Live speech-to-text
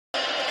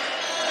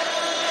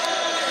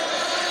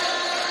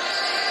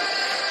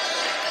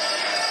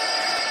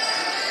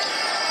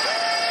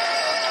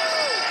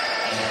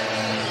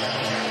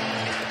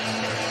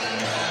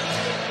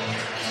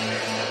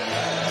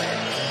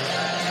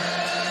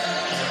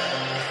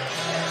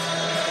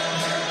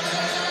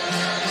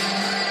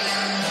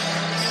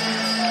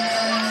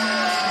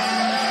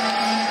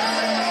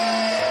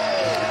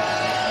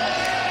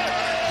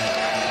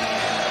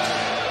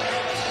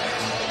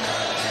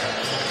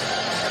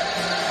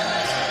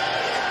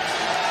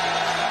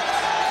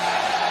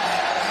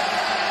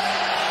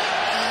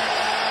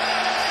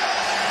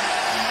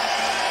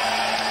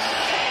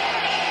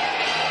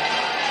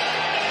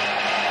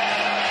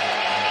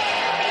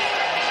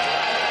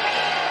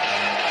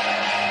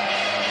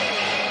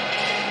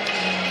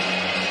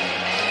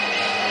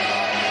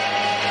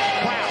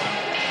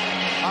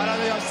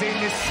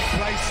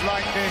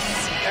like this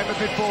ever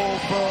before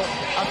for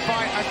a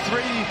fight, a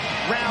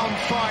 3-round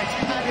fight.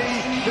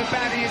 Paddy, the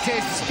baddie, is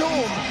here.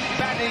 Storm,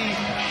 Paddy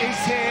is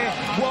here.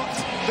 What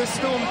the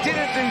Storm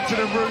didn't do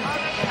to the roof,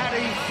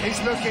 Paddy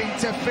is looking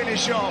to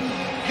finish off.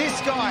 This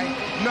guy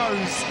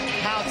knows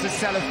how to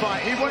sell a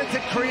fight. He wanted to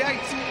create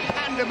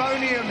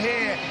pandemonium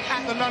here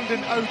at the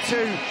London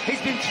O2.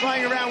 He's been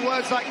throwing around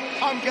words like,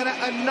 I'm going to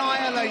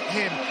annihilate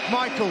him.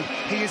 Michael,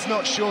 he is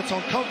not short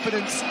on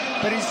confidence,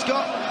 but he's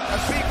got a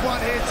big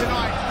one here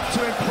tonight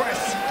to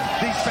impress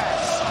these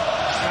fans.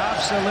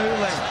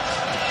 Absolutely.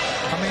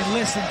 I mean,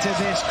 listen to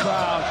this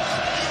crowd.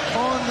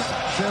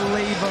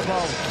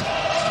 Unbelievable.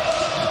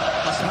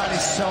 And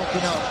Paddy's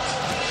soaking up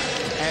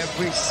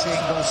every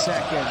single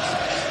second.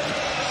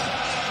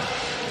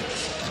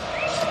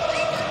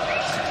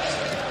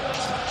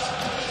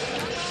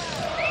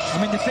 I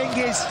mean, the thing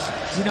is,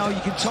 you know,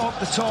 you can talk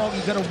the talk,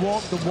 you've got to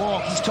walk the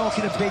walk. He's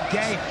talking a big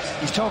game.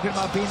 He's talking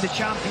about being the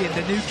champion,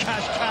 the new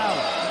cash cow.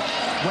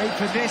 Wait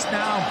for this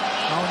now.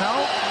 Oh,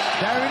 no.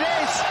 There it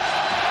is.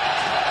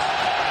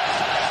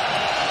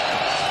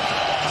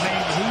 I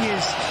mean, he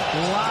is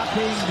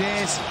lapping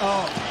this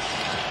up.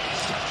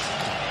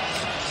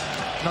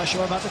 Not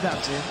sure about the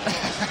dancing.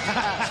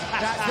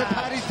 That's the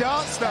Paddy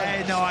dance, though.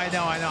 Hey, no, I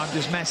know. I'm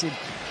just messing.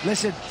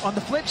 Listen, on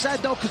the flip side,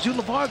 though,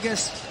 Kazula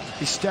Vargas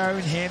is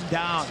staring him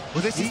down.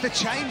 Well, this is the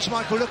change,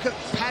 Michael. Look at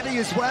Paddy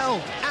as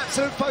well.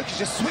 Absolute focus,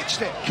 just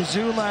switched it.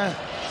 Kazula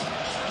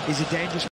is a dangerous